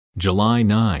July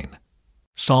 9.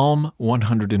 Psalm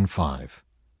 105.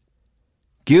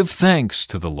 Give thanks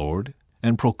to the Lord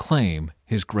and proclaim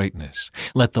His greatness.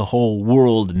 Let the whole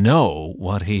world know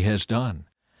what He has done.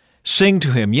 Sing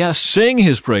to Him, yes, sing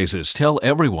His praises. Tell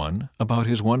everyone about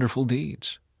His wonderful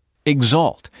deeds.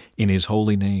 Exalt in His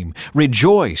holy name.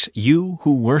 Rejoice, you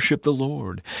who worship the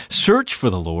Lord. Search for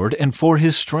the Lord and for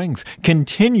His strength.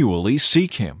 Continually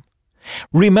seek Him.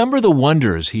 Remember the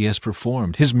wonders He has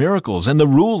performed, His miracles, and the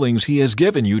rulings He has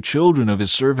given you, children of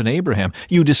His servant Abraham,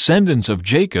 you descendants of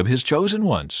Jacob, His chosen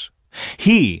ones.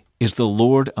 He is the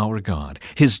Lord our God.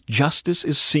 His justice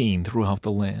is seen throughout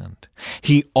the land.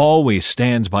 He always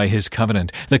stands by His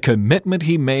covenant, the commitment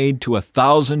He made to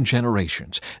 1,000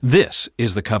 generations. This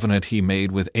is the covenant He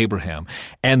made with Abraham,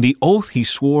 and the oath He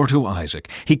swore to Isaac.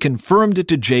 He confirmed it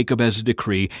to Jacob as a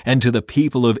decree, and to the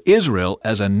people of Israel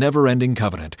as a never-ending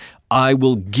covenant. I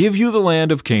will give you the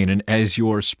land of Canaan as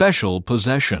your special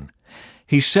possession.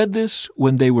 He said this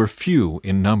when they were few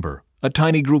in number, a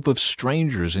tiny group of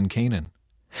strangers in Canaan.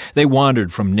 They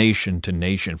wandered from nation to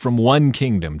nation, from one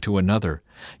kingdom to another,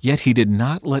 yet He did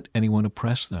not let anyone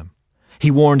oppress them.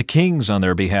 He warned kings on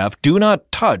their behalf, "Do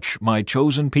not touch my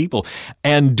chosen people,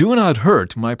 and do not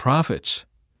hurt my prophets."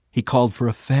 He called for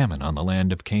a famine on the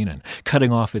land of Canaan,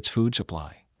 cutting off its food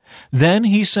supply. Then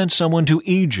He sent someone to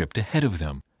Egypt ahead of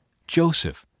them,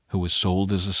 Joseph, who was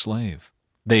sold as a slave.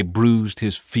 They bruised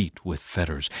his feet with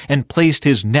fetters and placed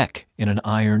his neck in an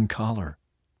iron collar.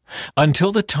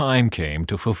 Until the time came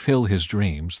to fulfill his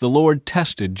dreams, the Lord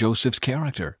tested Joseph's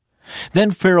character.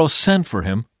 Then Pharaoh sent for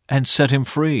him and set him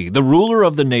free. The ruler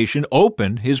of the nation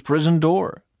opened his prison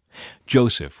door.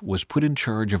 Joseph was put in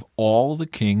charge of all the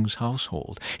king's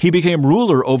household. He became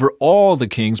ruler over all the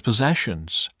king's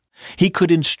possessions. He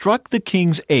could instruct the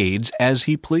king's aides as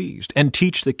he pleased and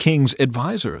teach the king's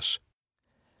advisors.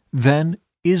 Then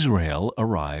Israel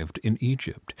arrived in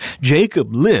Egypt.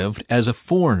 Jacob lived as a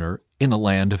foreigner in the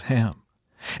land of Ham.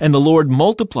 And the Lord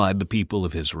multiplied the people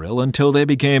of Israel until they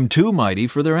became too mighty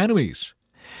for their enemies.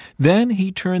 Then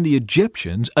He turned the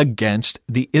Egyptians against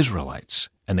the Israelites,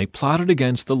 and they plotted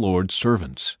against the Lord's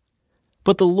servants.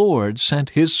 But the Lord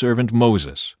sent His servant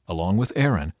Moses, along with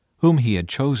Aaron, whom He had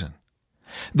chosen.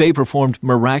 They performed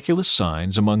miraculous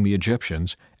signs among the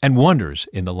Egyptians and wonders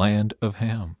in the land of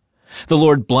Ham. The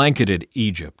Lord blanketed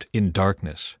Egypt in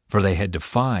darkness, for they had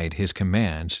defied His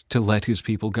commands to let His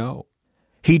people go.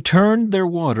 He turned their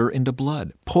water into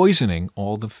blood, poisoning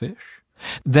all the fish.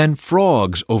 Then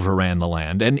frogs overran the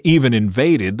land and even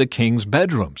invaded the king's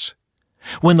bedrooms.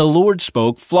 When the Lord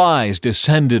spoke, flies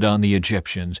descended on the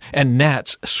Egyptians, and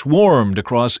gnats swarmed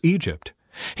across Egypt.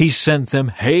 He sent them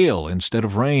hail instead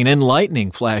of rain, and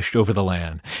lightning flashed over the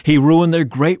land. He ruined their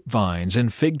grapevines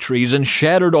and fig trees and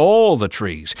shattered all the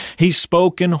trees. He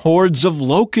spoke, and hordes of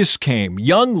locusts came,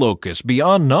 young locusts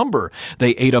beyond number.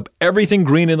 They ate up everything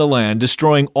green in the land,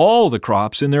 destroying all the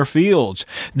crops in their fields.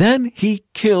 Then He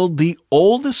killed the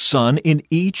oldest son in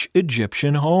each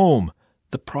Egyptian home,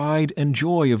 the pride and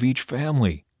joy of each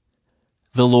family.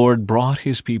 The Lord brought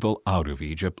His people out of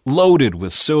Egypt, loaded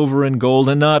with silver and gold,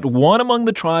 and not one among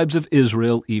the tribes of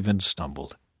Israel even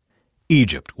stumbled.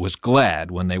 Egypt was glad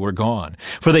when they were gone,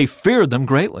 for they feared them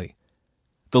greatly.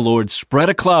 The Lord spread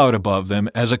a cloud above them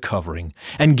as a covering,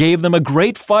 and gave them a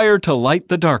great fire to light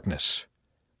the darkness.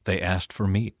 They asked for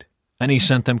meat, and He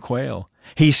sent them quail.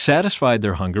 He satisfied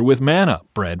their hunger with manna,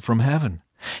 bread from heaven.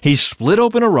 He split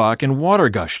open a rock, and water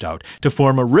gushed out to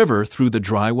form a river through the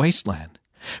dry wasteland.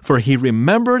 For He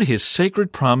remembered His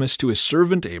sacred promise to His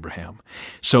servant Abraham.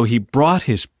 So He brought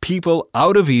His people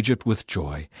out of Egypt with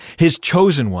joy, His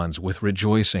chosen ones with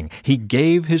rejoicing. He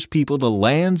gave His people the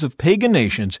lands of pagan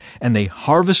nations, and they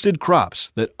harvested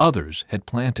crops that others had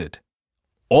planted.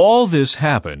 All this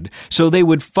happened so they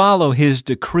would follow His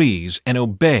decrees and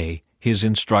obey His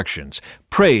instructions.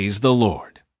 Praise the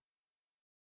Lord.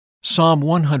 Psalm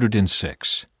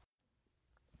 106.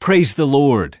 Praise the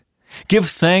Lord. Give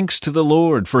thanks to the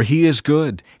Lord, for He is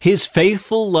good. His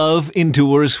faithful love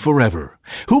endures forever.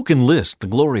 Who can list the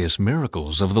glorious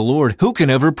miracles of the Lord? Who can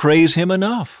ever praise Him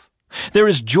enough? There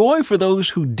is joy for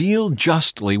those who deal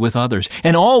justly with others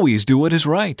and always do what is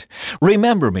right.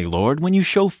 Remember me, Lord, when you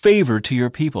show favor to your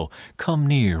people. Come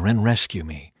near and rescue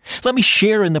me. Let me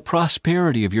share in the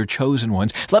prosperity of your chosen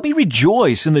ones. Let me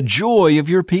rejoice in the joy of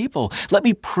your people. Let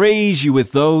me praise you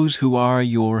with those who are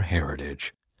your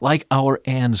heritage. Like our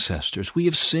ancestors, we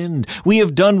have sinned. We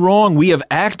have done wrong. We have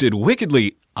acted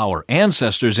wickedly. Our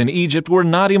ancestors in Egypt were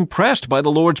not impressed by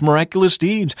the Lord's miraculous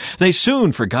deeds. They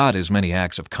soon forgot His many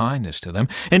acts of kindness to them.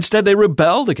 Instead, they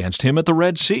rebelled against Him at the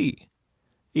Red Sea.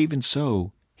 Even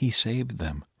so, He saved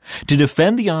them. to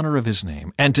defend the honor of his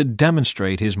name and to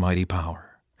demonstrate his mighty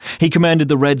power. He commanded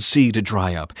the Red Sea to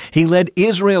dry up. He led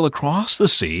Israel across the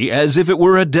sea as if it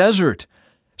were a desert.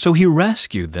 So he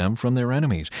rescued them from their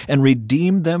enemies and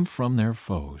redeemed them from their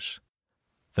foes.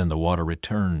 Then the water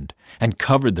returned and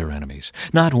covered their enemies.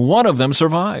 Not one of them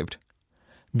survived.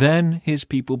 Then his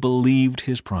people believed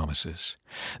his promises.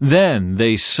 Then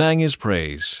they sang his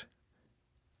praise.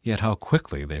 Yet how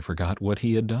quickly they forgot what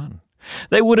he had done.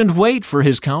 They wouldn't wait for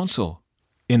his counsel.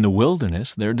 In the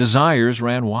wilderness, their desires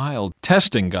ran wild,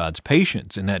 testing God's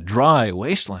patience in that dry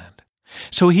wasteland.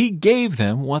 So he gave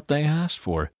them what they asked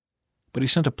for, but he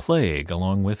sent a plague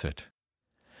along with it.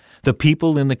 The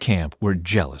people in the camp were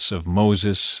jealous of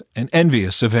Moses and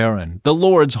envious of Aaron, the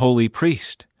Lord's holy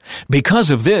priest. Because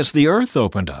of this, the earth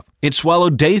opened up. It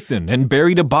swallowed Dathan and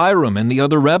buried Abiram and the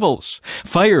other rebels.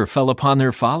 Fire fell upon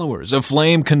their followers. A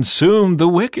flame consumed the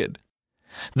wicked.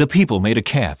 The people made a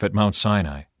calf at Mount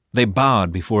Sinai. They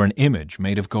bowed before an image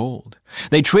made of gold.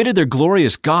 They traded their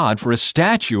glorious God for a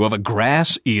statue of a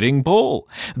grass-eating bull.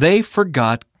 They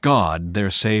forgot God, their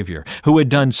Savior, who had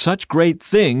done such great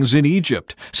things in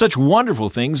Egypt, such wonderful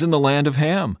things in the land of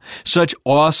Ham, such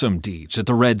awesome deeds at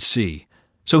the Red Sea.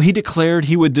 So he declared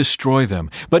he would destroy them.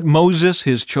 But Moses,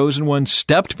 his chosen one,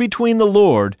 stepped between the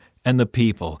Lord and the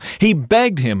people. He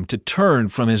begged him to turn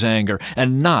from his anger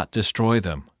and not destroy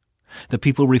them. The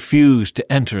people refused to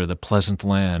enter the pleasant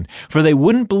land, for they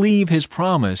wouldn't believe his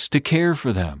promise to care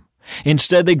for them.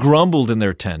 Instead, they grumbled in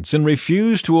their tents and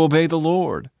refused to obey the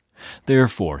Lord.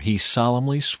 Therefore, he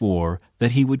solemnly swore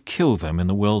that he would kill them in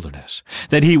the wilderness,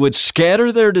 that he would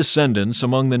scatter their descendants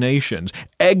among the nations,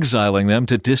 exiling them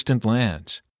to distant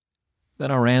lands.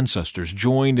 Then our ancestors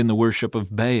joined in the worship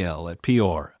of Baal at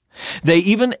Peor. They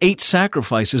even ate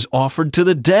sacrifices offered to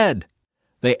the dead.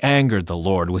 They angered the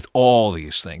Lord with all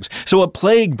these things, so a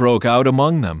plague broke out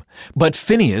among them. But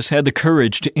Phinehas had the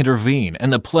courage to intervene,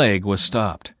 and the plague was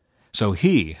stopped. So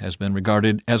he has been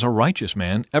regarded as a righteous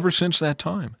man ever since that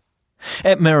time.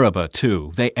 At Meribah,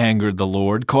 too, they angered the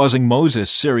Lord, causing Moses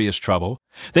serious trouble.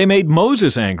 They made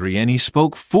Moses angry, and he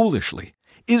spoke foolishly.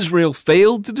 Israel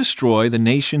failed to destroy the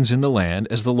nations in the land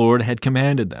as the Lord had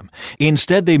commanded them.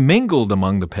 Instead, they mingled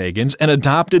among the pagans and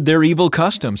adopted their evil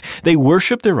customs. They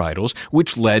worshipped their idols,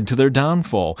 which led to their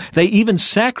downfall. They even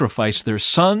sacrificed their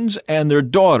sons and their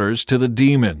daughters to the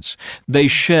demons. They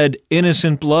shed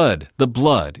innocent blood, the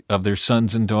blood of their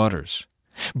sons and daughters.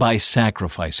 By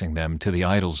sacrificing them to the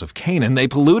idols of Canaan, they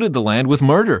polluted the land with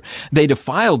murder. They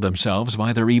defiled themselves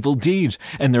by their evil deeds,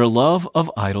 and their love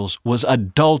of idols was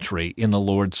adultery in the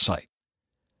Lord's sight.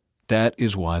 That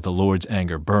is why the Lord's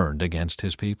anger burned against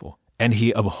his people, and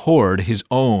he abhorred his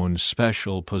own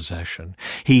special possession.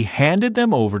 He handed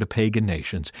them over to pagan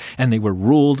nations, and they were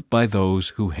ruled by those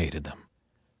who hated them.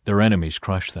 Their enemies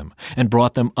crushed them and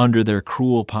brought them under their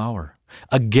cruel power.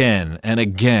 Again and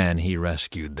again he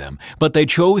rescued them, but they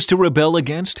chose to rebel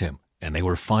against him, and they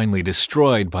were finally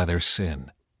destroyed by their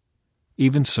sin.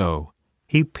 Even so,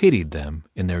 he pitied them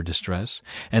in their distress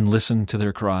and listened to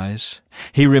their cries.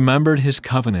 He remembered his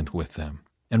covenant with them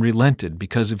and relented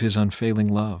because of his unfailing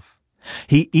love.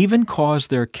 He even caused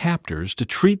their captors to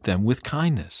treat them with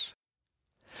kindness.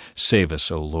 Save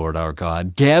us, O Lord our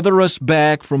God. Gather us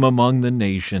back from among the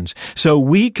nations, so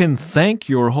we can thank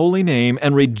your holy name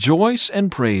and rejoice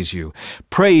and praise you.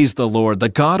 Praise the Lord, the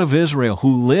God of Israel,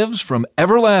 who lives from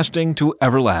everlasting to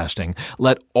everlasting.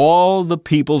 Let all the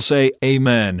people say,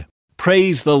 Amen.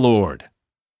 Praise the Lord.